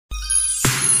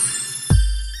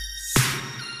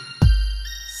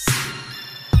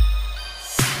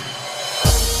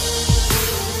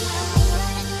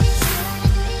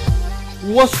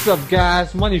What's up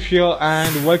guys, Manish here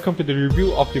and welcome to the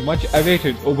review of the much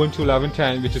awaited Ubuntu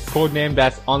 11.10 which is codenamed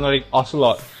as Oneiric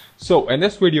Ocelot. So in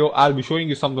this video I'll be showing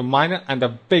you some of the minor and the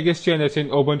biggest changes in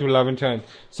Ubuntu 11.10.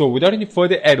 So without any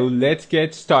further ado, let's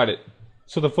get started.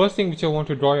 So the first thing which I want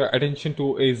to draw your attention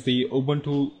to is the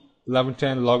Ubuntu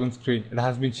 11.10 login screen. It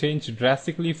has been changed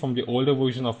drastically from the older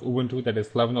version of Ubuntu, that is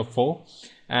 11.04,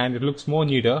 and it looks more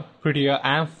neater, prettier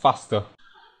and faster.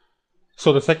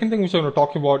 So the second thing which I'm going to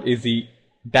talk about is the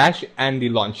dash and the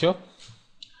launcher.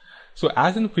 So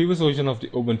as in the previous version of the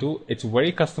Ubuntu, it's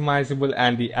very customizable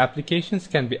and the applications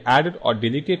can be added or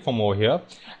deleted from over here.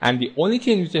 And the only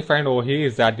change which I find over here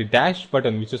is that the dash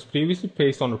button, which was previously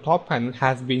placed on the top panel,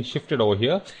 has been shifted over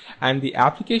here, and the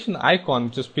application icon,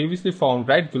 which was previously found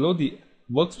right below the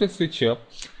workspace switcher,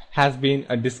 has been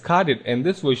discarded in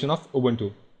this version of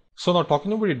Ubuntu. So now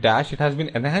talking about the dash, it has been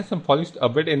enhanced and polished a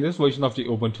bit in this version of the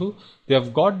Ubuntu. They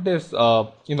have got this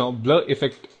blur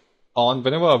effect on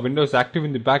whenever a window is active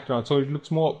in the background, so it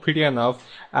looks more pretty enough.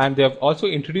 And they have also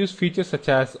introduced features such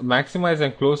as maximize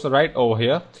and close right over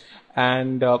here,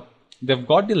 and they've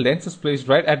got the lenses placed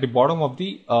right at the bottom of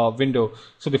the window.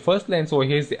 So the first lens over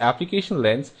here is the application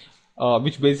lens,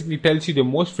 which basically tells you the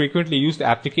most frequently used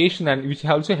application, and which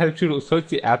also helps you to search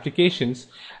the applications.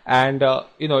 And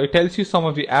it tells you some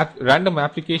of the random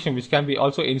application which can be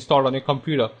also installed on your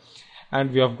computer.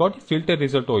 And we have got the filter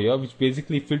result over here, which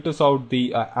basically filters out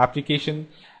the application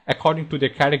according to the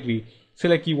category. Say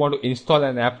like you want to install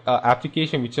an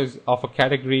application which is of a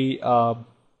category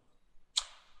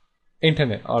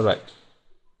internet. Alright,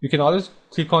 you can always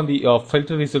click on the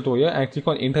filter result over here and click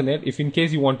on internet if in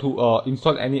case you want to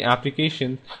install any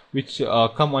application which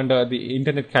come under the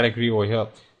internet category over here.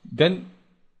 Then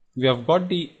we have got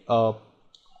the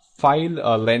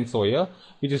file lens over here,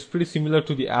 which is pretty similar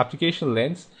to the application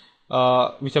lens,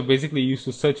 which are basically used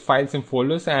to search files and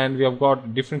folders. And we have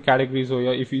got different categories over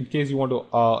here. If in case you want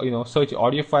to search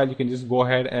audio file, you can just go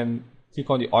ahead and click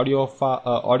on the audio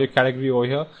category over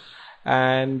here.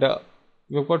 And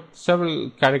we've got several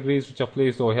categories which are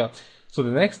placed over here. So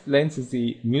the next lens is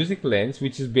the music lens,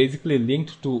 which is basically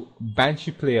linked to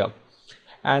Banshee player.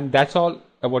 And that's all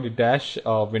about the dash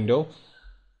window.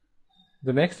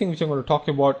 The next thing which I'm going to talk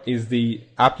about is the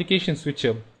application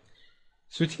switcher.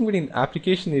 Switching between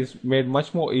application is made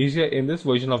much more easier in this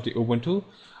version of the Ubuntu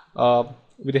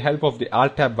with the help of the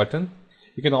ALT+Tab button.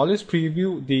 You can always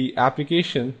preview the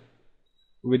application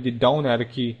with the down arrow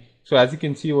key. So as you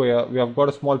can see over here, we have got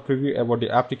a small preview about the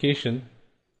application,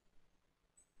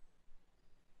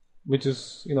 which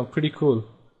is pretty cool.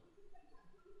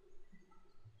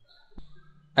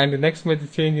 And the next major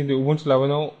change in the Ubuntu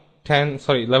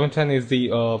 11.10 is the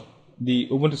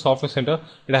Ubuntu Software Center.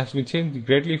 It has been changed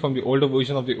greatly from the older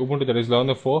version of the Ubuntu, that is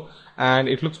 11.04, and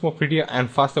it looks more prettier and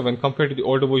faster when compared to the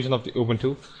older version of the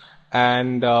Ubuntu.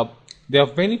 And they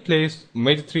have mainly placed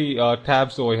major three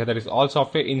tabs over here, that is all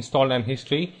software, installed and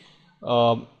history.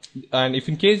 And if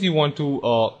in case you want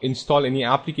to install any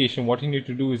application, what you need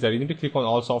to do is that you need to click on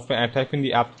all software and type in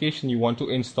the application you want to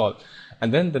install.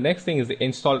 And then the next thing is the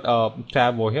install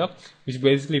tab over here, which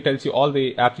basically tells you all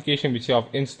the application which you have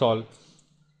installed.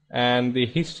 And the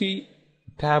history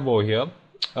tab over here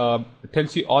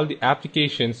tells you all the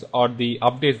applications or the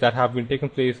updates that have been taken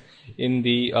place in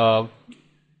the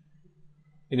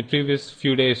previous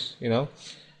few days,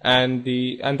 And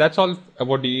that's all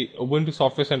about the Ubuntu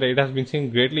Software Center. It has been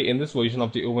changed greatly in this version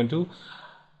of the Ubuntu.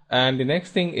 And the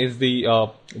next thing is the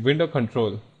window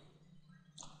control.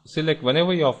 So like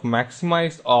whenever you have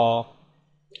maximized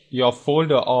your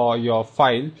folder or your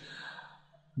file,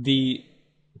 the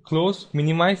close,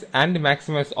 minimize and the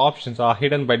maximize options are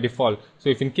hidden by default. So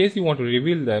if in case you want to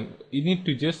reveal them, you need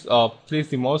to just place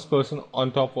the mouse cursor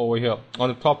on top over here, on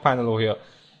the top panel over here.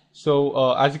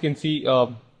 So as you can see,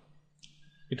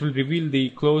 it will reveal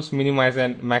the close, minimize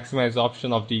and maximize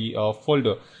option of the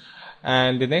folder.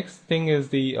 And the next thing is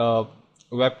the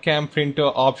webcam printer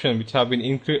option, which have been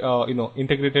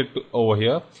integrated over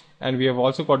here. And we have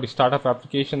also got the startup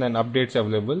application and updates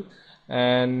available.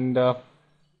 And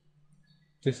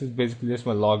this is basically just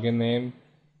my login name.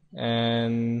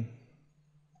 And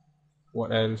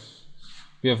what else?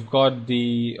 We have got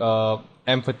the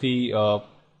empathy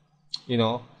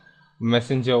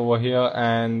messenger over here,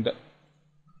 and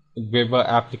Weber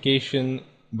application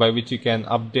by which you can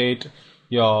update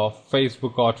your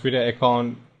Facebook or Twitter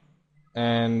account.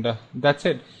 And that's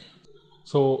it.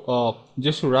 So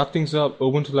just to wrap things up,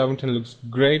 Ubuntu 11.10 looks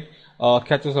great,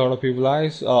 catches a lot of people's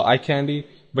eyes, eye candy.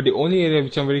 But the only area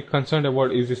which I'm very concerned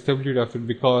about is the stability of it,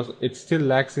 because it still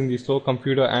lacks in the slow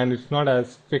computer and it's not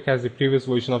as quick as the previous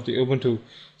version of the Ubuntu.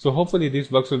 So hopefully these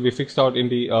bugs will be fixed out in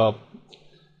the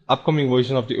upcoming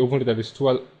version of the Ubuntu, that is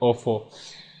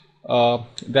 12.04.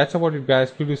 That's about it,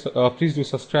 guys. Please do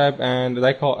subscribe and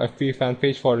like our FB fan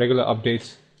page for regular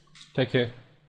updates. Take care.